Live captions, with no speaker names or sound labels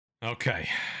Okay.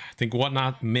 I think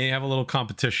WhatNot may have a little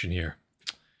competition here.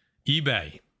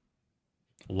 eBay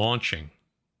launching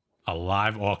a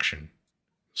live auction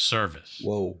service.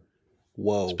 Whoa.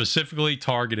 Whoa. Specifically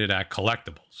targeted at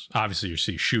collectibles. Obviously, you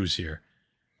see shoes here,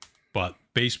 but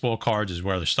baseball cards is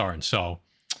where they're starting. So,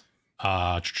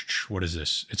 what is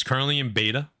this? It's currently in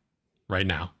beta right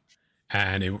now,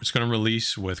 and it's going to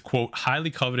release with, quote, highly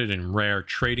coveted and rare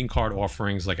trading card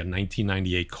offerings like a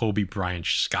 1998 Kobe Bryant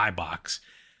Skybox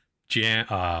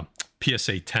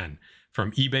PSA 10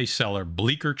 from eBay seller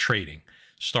Bleecker Trading,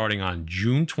 starting on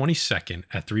June 22nd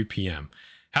at 3 p.m.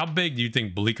 How big do you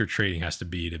think Bleecker Trading has to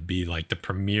be like the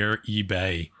premier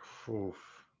eBay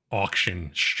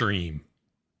auction stream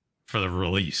for the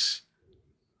release?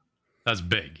 That's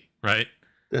big, right?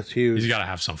 That's huge. He's got to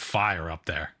have some fire up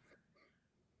there.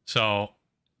 So,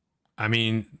 I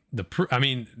mean, the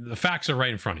facts are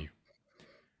right in front of you.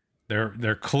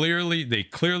 They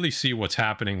clearly see what's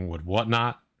happening with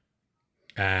WhatNot,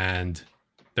 and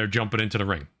they're jumping into the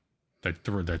ring.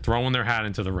 They're throwing their hat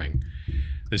into the ring.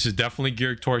 This is definitely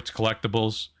geared towards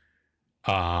collectibles.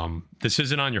 This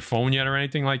isn't on your phone yet or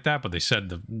anything like that, but they said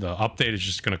the update is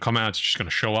just going to come out. It's just going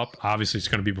to show up. Obviously, it's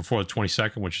going to be before the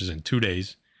 22nd, which is in 2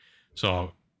 days.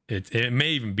 So it may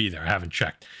even be there. I haven't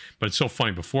checked. But it's so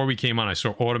funny. Before we came on, I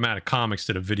saw Automatic Comics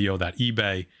did a video that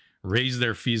eBay raised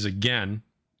their fees again.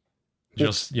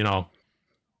 Just,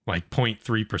 like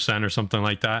 0.3% or something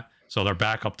like that. So they're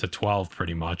back up to 12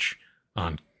 pretty much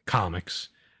on comics.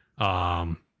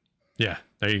 Yeah,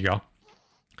 there you go.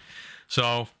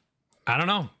 So I don't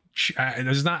know.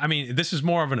 This is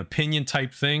more of an opinion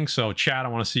type thing. So Chad, I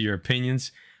want to see your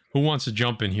opinions. Who wants to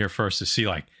jump in here first to see,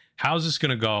 like, how's this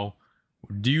going to go?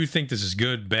 Do you think this is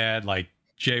good, bad? Like,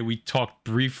 Jay, we talked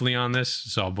briefly on this.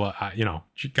 So, but,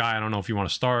 Guy, I don't know if you want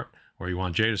to start or you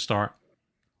want Jay to start.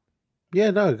 Yeah,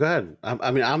 no, go ahead.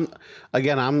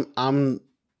 I'm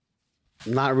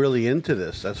not really into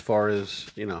this as far as,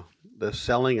 the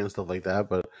selling and stuff like that,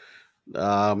 but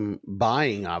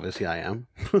buying, obviously I am.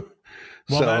 Well,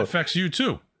 so, that affects you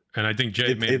too. And I think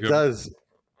Jay made it does.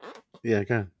 Yeah,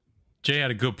 go ahead. Jay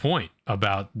had a good point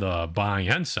about the buying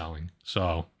and selling.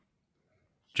 So,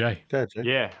 Jay. Go ahead, Jay.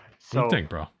 Yeah. So, what do you think,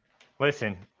 bro?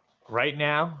 Listen, right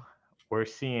now we're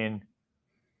seeing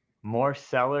more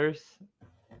sellers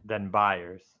than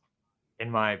buyers, in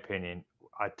my opinion.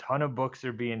 A ton of books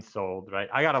are being sold, right?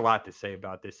 I got a lot to say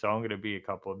about this, so I'm going to be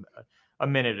a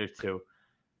minute or two.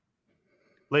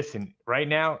 Listen, right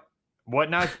now,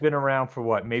 WhatNot's been around for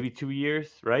what, maybe 2 years,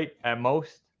 right? At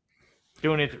most,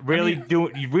 doing its thing for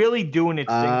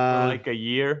like a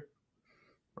year,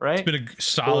 right? It's been a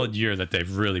solid year that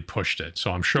they've really pushed it,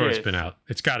 so I'm sure it's been out.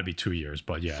 It's got to be 2 years,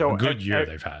 but yeah, so a good year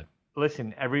they've had.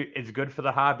 Listen, it's good for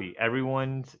the hobby.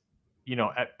 Everyone's,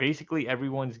 basically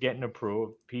everyone's getting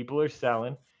approved. People are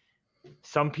selling.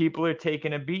 Some people are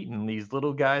taking a beating. These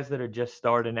little guys that are just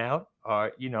starting out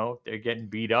are, they're getting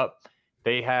beat up.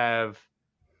 They have,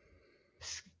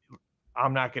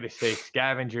 I'm not going to say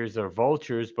scavengers or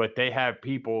vultures, but they have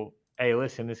people, hey,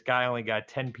 listen, this guy only got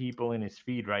 10 people in his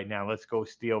feed right now. Let's go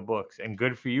steal books. And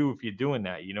good for you if you're doing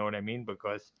that. You know what I mean?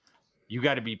 Because you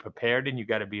got to be prepared, and you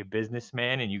got to be a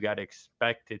businessman, and you got to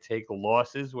expect to take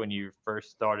losses when you're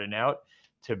first starting out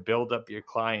to build up your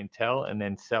clientele and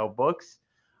then sell books.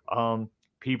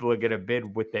 People are going to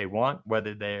bid what they want,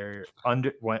 whether they're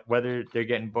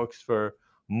getting books for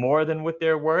more than what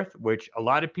they're worth, which a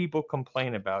lot of people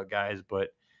complain about, guys. But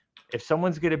if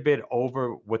someone's going to bid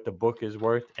over what the book is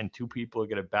worth and two people are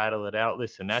going to battle it out,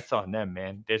 listen, that's on them,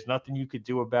 man. There's nothing you could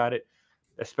do about it,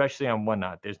 especially on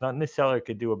WhatNot. There's nothing the seller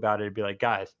could do about it. It'd be like,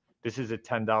 guys, this is a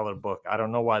 $10 book. I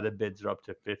don't know why the bids are up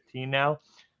to 15 now,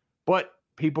 but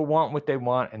people want what they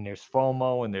want, and there's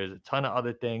FOMO, and there's a ton of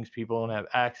other things. People don't have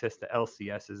access to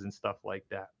LCSs and stuff like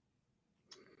that.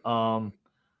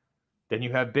 Then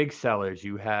you have big sellers.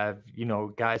 You have,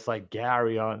 guys like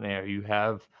Gary on there. You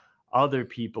have other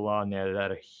people on there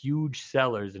that are huge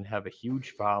sellers and have a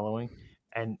huge following,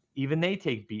 and even they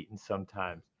take beatings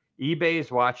sometimes. eBay is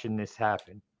watching this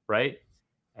happen, right?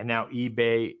 And now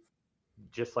eBay,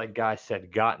 just like Guy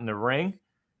said, got in the ring.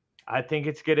 I think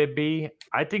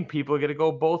people are going to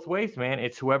go both ways, man.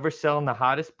 It's whoever's selling the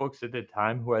hottest books at the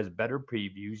time, who has better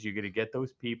previews. You're going to get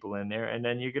those people in there, and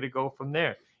then you're going to go from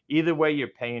there. Either way, you're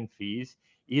paying fees.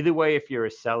 Either way, if you're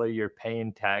a seller, you're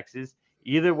paying taxes.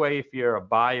 Either way, if you're a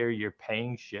buyer, you're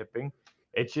paying shipping.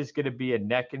 It's just going to be a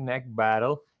neck-and-neck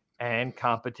battle, and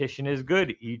competition is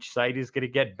good. Each site is going to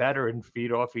get better and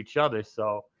feed off each other.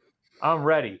 So I'm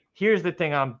ready. Here's the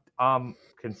thing I'm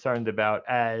concerned about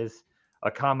as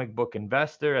a comic book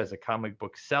investor, as a comic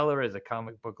book seller, as a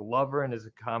comic book lover, and as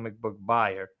a comic book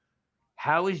buyer.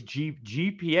 how is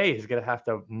GPA is going to have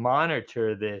to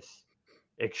monitor this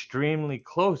extremely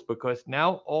close, because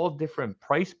now all different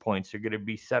price points are going to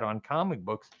be set on comic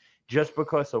books just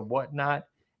because of Whatnot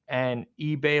and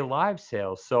eBay live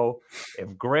sales. So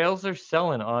if grails are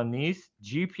selling on these,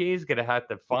 GPA is going to have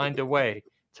to find a way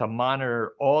to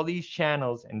monitor all these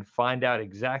channels and find out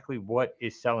exactly what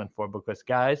is selling for. Because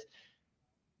guys,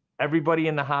 everybody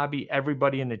in the hobby,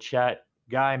 everybody in the chat,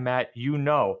 Guy, Matt,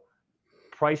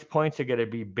 price points are going to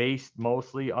be based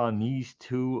mostly on these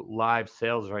two live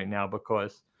sales right now,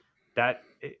 because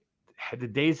the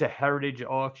days of heritage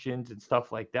auctions and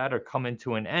stuff like that are coming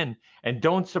to an end. And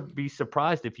don't be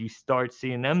surprised if you start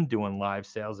seeing them doing live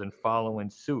sales and following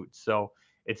suit. So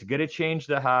it's going to change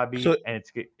the hobby, and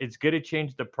it's going to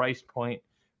change the price point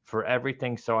for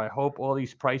everything. So I hope all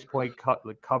these price point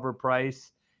cover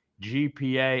price,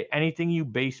 GPA, anything you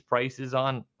base prices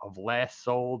on of last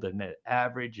sold and the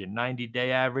average and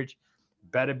 90-day average,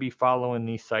 better be following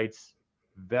these sites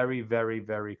very, very,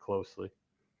 very closely.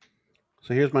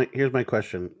 So here's my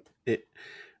question.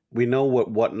 We know what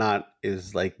Whatnot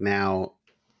is like now,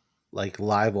 like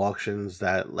live auctions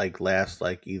that like last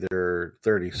like either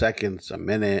 30 seconds, a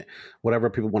minute, whatever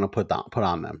people want to put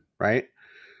on them, right?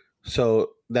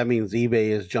 So that means eBay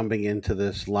is jumping into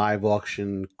this live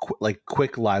auction, like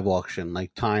quick live auction,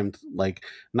 like timed, like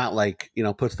not like,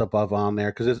 put stuff up on there,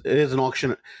 because it is an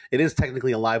auction. It is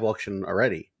technically a live auction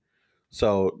already.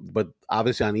 So, but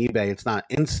obviously on eBay, it's not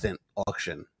instant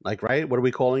auction. Like, right? What are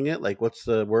we calling it? Like, what's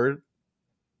the word?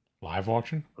 Live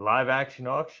auction? Live action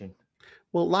auction.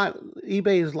 Well,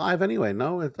 eBay is live anyway.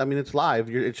 No, it's live.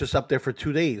 It's just up there for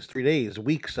 2 days, 3 days,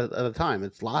 weeks at a time.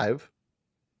 It's live.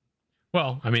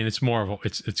 Well, I mean, it's more of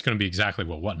it's going to be exactly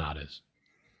what Whatnot is.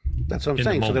 That's what I'm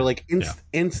saying. So they're like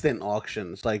instant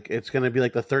auctions. Like it's going to be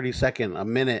like the 30-second, a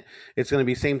minute. It's going to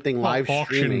be same thing, live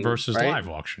auction streaming versus right? live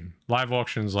auction. Live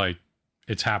auction's like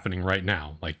it's happening right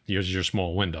now. Like here's your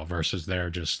small window versus their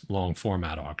just long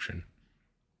format auction.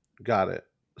 Got it.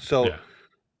 So,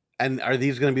 and are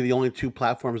these going to be the only two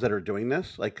platforms that are doing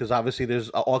this? Like, because obviously there's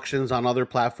auctions on other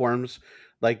platforms.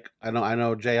 Like I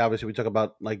know Jay, obviously we talk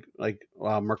about like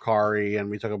Mercari, and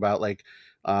we talk about like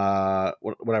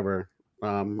whatever.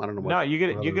 I don't know. No,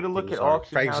 you're gonna look at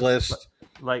auction Craigslist.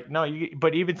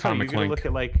 But even so, you're gonna look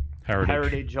at like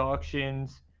heritage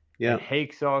auctions, and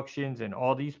Hakes auctions, and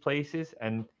all these places,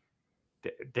 and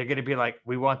they're gonna be like,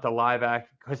 we want the live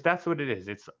action, because that's what it is.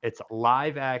 It's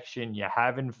live action. You're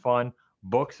having fun.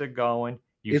 Books are going.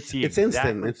 It's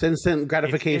instant. It's instant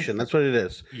gratification. That's what it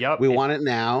is. Yep. We want it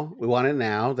now. We want it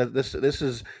now. That this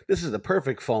is the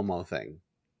perfect FOMO thing.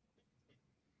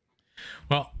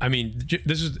 Well, I mean,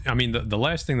 the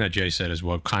last thing that Jay said is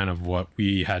what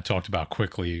we had talked about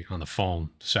quickly on the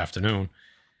phone this afternoon.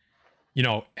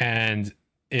 And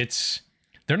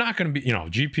they're not going to be,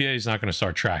 GPA is not going to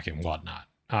start tracking Whatnot.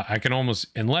 I can almost,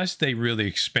 unless they really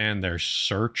expand their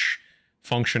search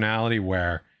functionality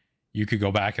where you could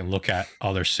go back and look at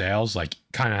other sales, like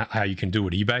kind of how you can do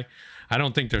with eBay. I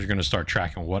don't think they're going to start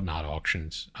tracking Whatnot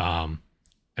auctions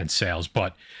and sales,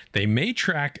 but they may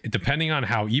track, depending on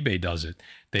how eBay does it,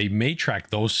 they may track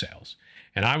those sales.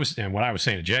 And what I was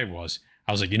saying to Jay was,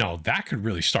 I was like, that could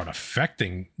really start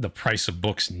affecting the price of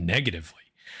books negatively.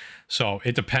 So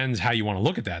it depends how you want to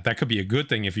look at that. That could be a good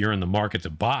thing if you're in the market to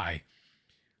buy,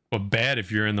 but bad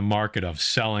if you're in the market of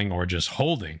selling or just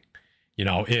holding.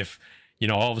 If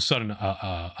all of a sudden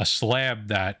a slab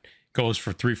that goes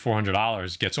for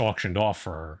 $300-400 gets auctioned off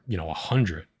for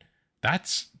 $100.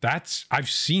 That's I've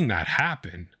seen that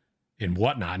happen in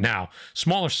Whatnot. Now,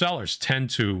 smaller sellers tend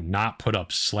to not put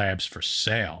up slabs for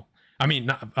sale. I mean,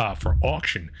 not for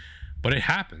auction, but it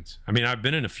happens. I mean, I've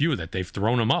been in a few that they've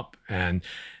thrown them up, and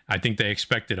I think they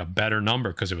expected a better number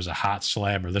because it was a hot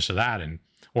slab or this or that,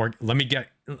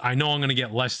 I know I'm going to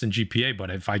get less than GPA,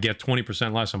 but if I get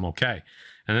 20% less, I'm okay.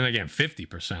 And then again,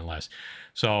 50% less.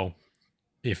 So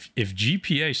if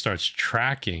GPA starts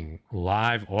tracking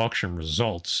live auction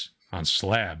results on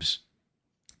slabs,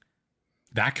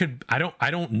 that could, I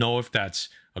don't know if that's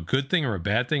a good thing or a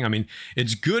bad thing. I mean,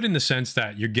 it's good in the sense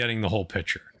that you're getting the whole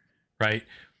picture, right?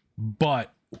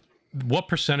 But what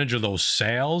percentage of those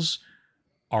sales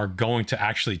are going to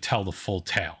actually tell the full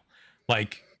tale?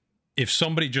 Like, if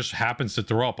somebody just happens to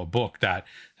throw up a book that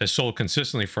has sold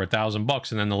consistently for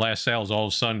 $1,000 and then the last sales all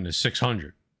of a sudden is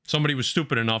 600, somebody was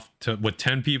stupid enough with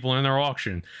 10 people in their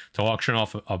auction to auction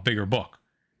off a bigger book.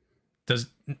 Does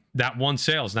that one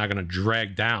sale is not going to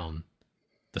drag down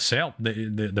the sale,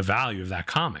 the value of that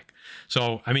comic?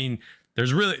 So, I mean,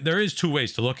 there is two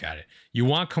ways to look at it. You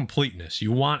want completeness.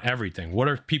 You want everything. What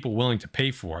are people willing to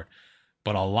pay for it?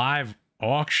 But a live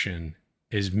auction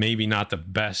is maybe not the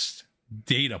best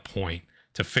data point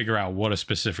to figure out what a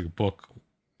specific book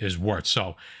is worth.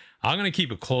 So I'm going to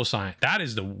keep a close eye. That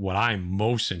is what I'm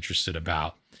most interested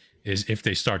about, is if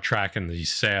they start tracking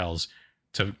these sales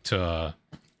to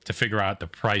figure out the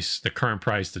price, the current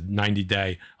price, the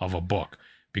 90-day of a book,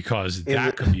 because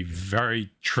that could be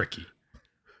very tricky.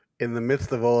 In the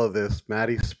midst of all of this,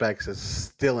 Matty Specs is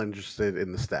still interested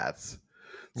in the stats.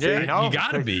 Yeah, no, you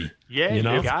gotta be. Yeah, you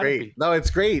know? you gotta be. No,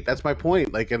 it's great. That's my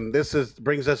point. Like, and this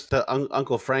brings us to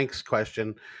Uncle Frank's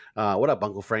question. What up,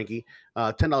 Uncle Frankie?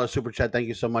 $10 super chat. Thank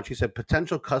you so much. He said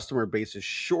potential customer base is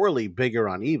surely bigger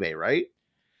on eBay, right?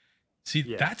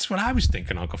 See, that's what I was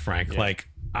thinking, Uncle Frank. Yeah. Like,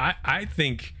 I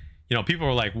think, you know, people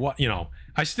are like, what, you know,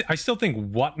 I still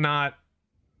think WhatNot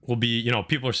will be, you know,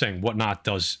 people are saying WhatNot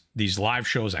does these live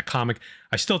shows at Comic.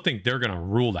 I still think they're going to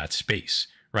rule that space,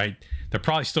 right? They're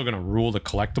probably still going to rule the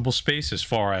collectible space as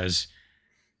far as,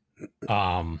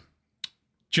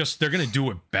 just they're going to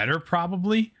do it better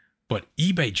probably, but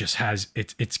eBay just has,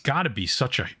 it's got to be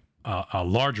such a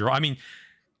larger, I mean,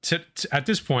 at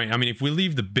this point, I mean, if we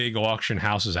leave the big auction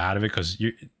houses out of it, because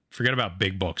you forget about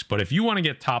big books, but if you want to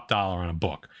get top dollar on a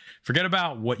book, forget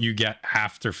about what you get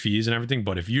after fees and everything.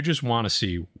 But if you just want to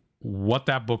see what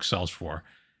that book sells for,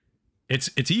 it's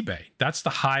eBay. That's the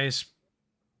highest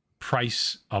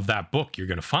price of that book you're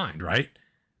going to find, right?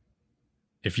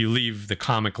 If you leave the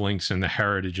comic links and the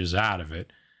heritages out of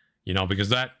it, you know, because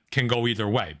that can go either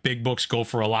way. Big books go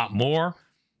for a lot more,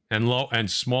 and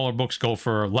smaller books go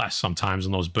for less sometimes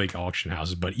in those big auction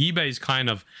houses. But eBay is kind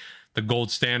of the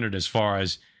gold standard as far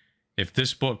as, if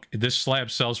this slab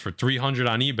sells for 300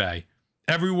 on eBay,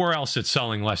 everywhere else it's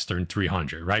selling less than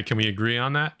 300, right? Can we agree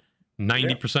on that?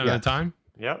 90% of the time?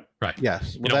 Yep. Right.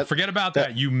 Yes. Well, you know, forget about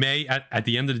that. You may, at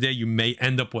the end of the day, you may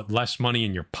end up with less money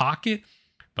in your pocket,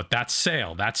 but that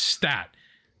sale, that stat,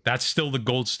 that's still the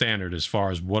gold standard as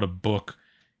far as what a book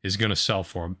is going to sell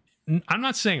for. I'm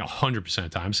not saying 100% of the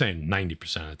time. I'm saying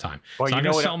 90% of the time. Well, it's not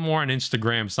going to sell more on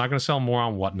Instagram. It's not going to sell more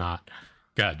on WhatNot.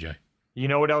 Go ahead, Jay. You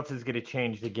know what else is going to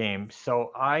change the game?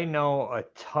 So I know a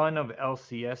ton of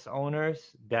LCS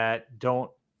owners that don't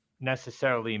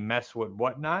necessarily mess with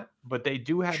WhatNot, but they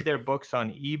do have their books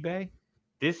on eBay.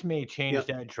 This may change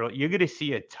that drill. You're going to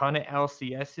see a ton of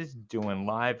LCSs doing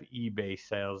live eBay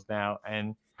sales now,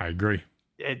 and I agree.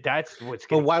 That's what's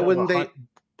going to. But why wouldn't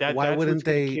they? Why wouldn't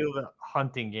they kill the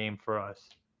hunting game for us?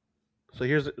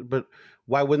 So but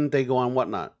why wouldn't they go on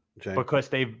WhatNot, Jay? Because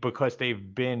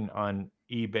they've been on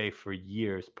eBay for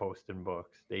years posting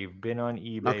books. They've been on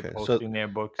eBay posting their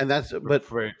books, and that's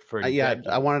for decades.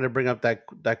 I wanted to bring up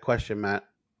that question, Matt.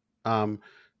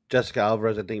 Jessica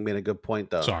Alvarez, I think, made a good point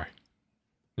though. Sorry,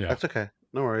 that's okay,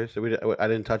 no worries. I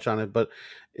didn't touch on it, but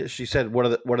she said, "What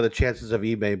are the chances of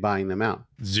eBay buying them out?"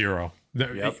 0.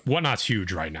 WhatNot's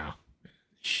huge right now.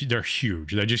 They're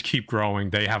huge. They just keep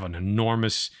growing. They have an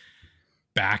enormous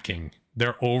backing.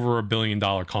 They're over $1 billion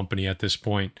company at this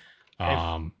point.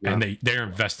 And they're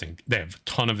investing. They have a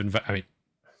ton of I mean,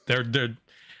 they're.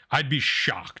 I'd be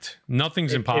shocked.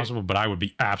 Nothing's impossible, but I would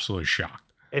be absolutely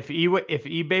shocked. If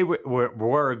eBay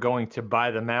were going to buy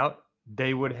them out,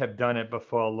 they would have done it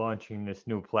before launching this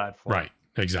new platform. Right.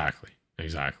 Exactly.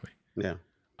 Yeah.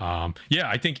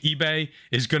 I think eBay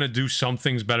is going to do some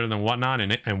things better than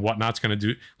WhatNot, and WhatNot's going to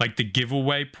do, like, the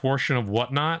giveaway portion of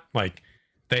WhatNot. Like,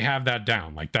 they have that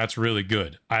down. Like, that's really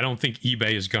good. I don't think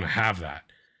eBay is going to have that.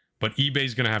 But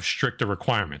eBay's going to have stricter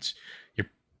requirements.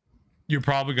 You're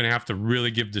probably going to have to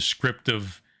really give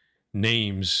descriptive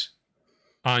names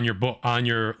on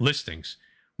your listings,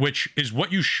 which is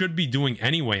what you should be doing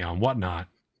anyway on WhatNot.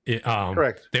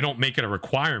 Correct. They don't make it a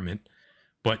requirement,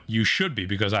 but you should be,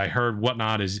 because I heard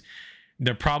WhatNot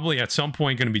they're probably at some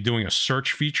point going to be doing a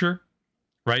search feature,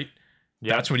 right?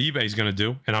 Yep. That's what eBay is going to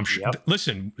do. And I'm sure. Yep.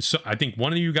 Listen, so I think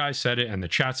one of you guys said it, and the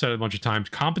chat said it a bunch of times.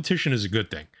 Competition is a good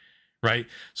thing. Right.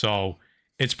 So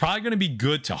it's probably going to be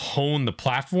good to hone the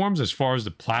platforms. As far as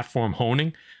the platform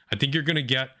honing, I think you're going to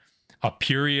get a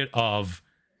period of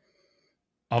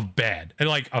bad, and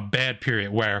like a bad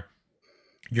period where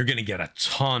you're going to get a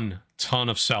ton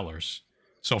of sellers.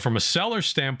 So from a seller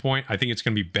standpoint, I think it's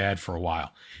going to be bad for a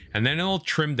while, and then it'll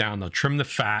trim down. They'll trim the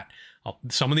fat.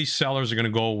 Some of these sellers are going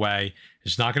to go away.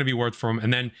 It's not going to be worth for them.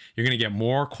 And then you're going to get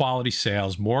more quality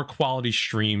sales, more quality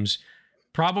streams,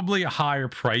 probably a higher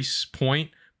price point,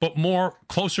 but more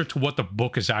closer to what the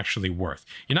book is actually worth.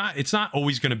 It's not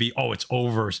always going to be,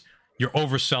 you're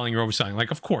overselling.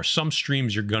 Like, of course, some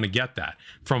streams you're going to get that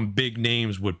from big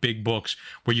names with big books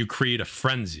where you create a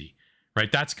frenzy,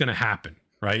 right? That's going to happen,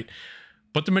 right?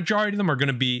 But the majority of them are going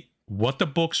to be what the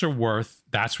books are worth.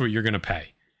 That's what you're going to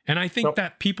pay. And I think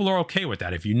that people are okay with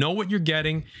that. If you know what you're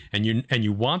getting and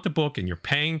you want the book and you're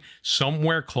paying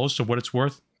somewhere close to what it's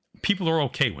worth, people are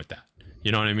okay with that.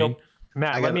 You know what I mean?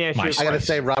 Matt, let me ask you. I gotta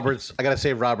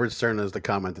say, Robert Stern is the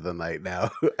comment of the night. Now,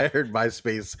 I heard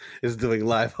MySpace is doing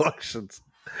live auctions.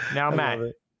 Now, Matt,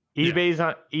 eBay's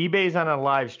on a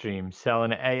live stream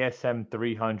selling an ASM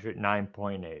 300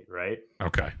 9.8, right?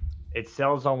 Okay. It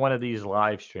sells on one of these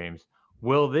live streams.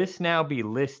 Will this now be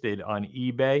listed on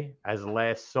eBay as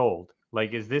last sold?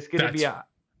 Like, is this going to be a...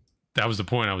 That was the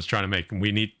point I was trying to make.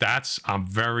 I'm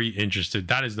very interested.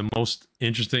 That is the most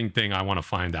interesting thing I want to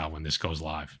find out when this goes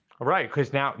live. Right,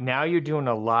 because now you're doing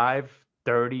a live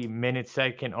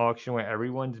 30-second auction where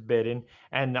everyone's bidding,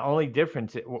 and the only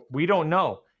difference, we don't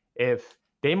know if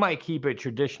they might keep it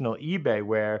traditional eBay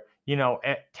where,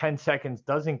 10 seconds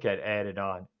doesn't get added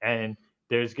on, and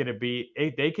there's going to be,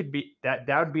 that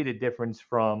would be the difference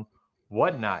from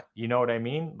WhatNot. You know what I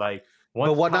mean? Like, but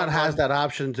WhatNot has that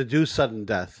option to do sudden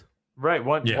death. Right.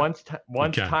 Once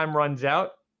time runs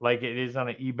out, like it is on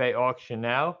an eBay auction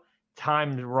now,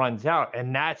 time runs out,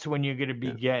 and that's when you're going to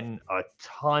be getting a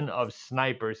ton of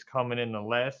snipers coming in the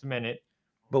last minute.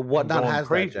 But WhatNot has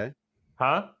that, Jay.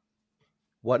 Huh?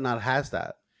 WhatNot has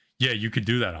that. Yeah, you could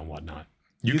do that on WhatNot.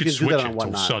 You could switch it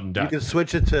to sudden death. You can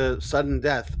switch it to sudden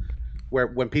death, where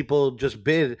when people just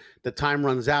bid, the time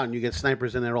runs out and you get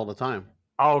snipers in there all the time.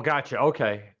 Oh, gotcha.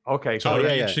 Okay. So it'll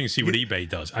be interesting to see what eBay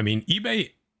does. I mean,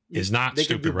 eBay is not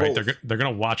stupid, right? They're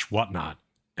going to watch WhatNot,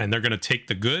 and they're going to take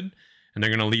the good, and they're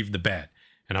going to leave the bad.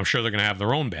 And I'm sure they're going to have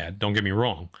their own bad. Don't get me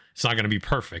wrong. It's not going to be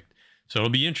perfect. So it'll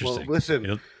be interesting. Well,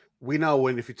 listen, we know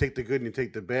if you take the good and you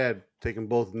take the bad, take them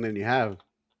both, and then you have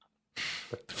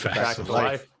the facts of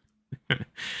life. All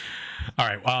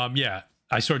right. Yeah.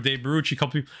 I saw Dave Barucci, a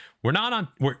couple people.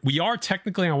 We are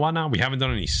technically on WhatNot. We haven't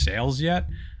done any sales yet.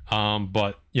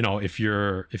 But if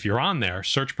you're on there,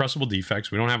 search Pressable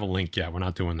Defects. We don't have a link yet. We're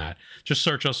not doing that. Just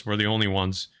search us. We're the only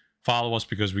ones. Follow us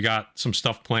because we got some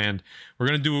stuff planned. We're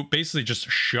going to do basically just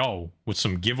a show with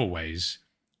some giveaways,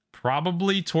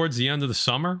 probably towards the end of the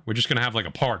summer. We're just going to have like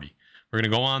a party. We're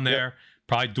going to go on there,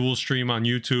 probably dual stream on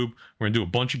YouTube. We're going to do a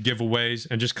bunch of giveaways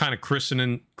and just kind of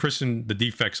christen the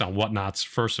Defects on WhatNot's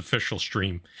first official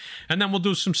stream. And then we'll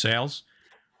do some sales.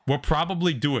 We'll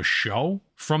probably do a show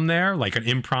from there, like an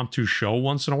impromptu show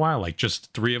once in a while, like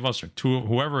just three of us or two,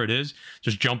 whoever it is,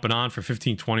 just jumping on for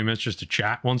 15, 20 minutes just to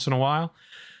chat once in a while,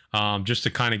 just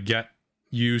to kind of get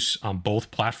use on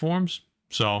both platforms.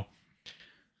 So,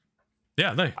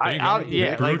 yeah,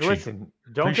 listen,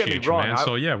 don't get me wrong. Man.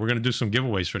 So, yeah, we're going to do some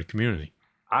giveaways for the community.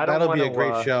 That'll be a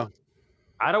great show.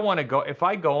 I don't want to go. If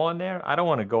I go on there, I don't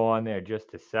want to go on there just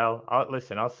to sell.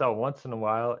 I'll sell once in a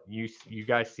while. You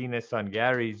guys seen this on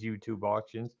Gary's YouTube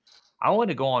auctions. I want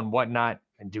to go on WhatNot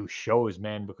and do shows,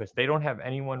 man, because they don't have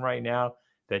anyone right now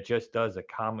that just does a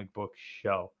comic book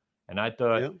show. And I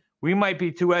thought we might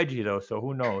be too edgy though, so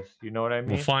who knows? You know what I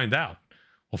mean? We'll find out.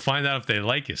 We'll find out if they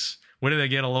like us. When do they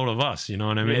get a load of us? You know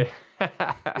what I mean?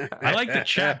 Yeah. I like the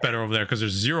chat better over there because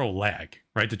there's zero lag,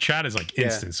 right? The chat is like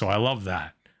instant, so I love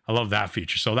that. I love that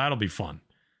feature. So that'll be fun.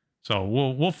 So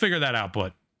we'll figure that out.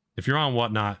 But if you're on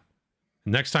WhatNot,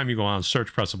 next time you go on,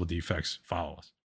 search Pressable Defects, follow us.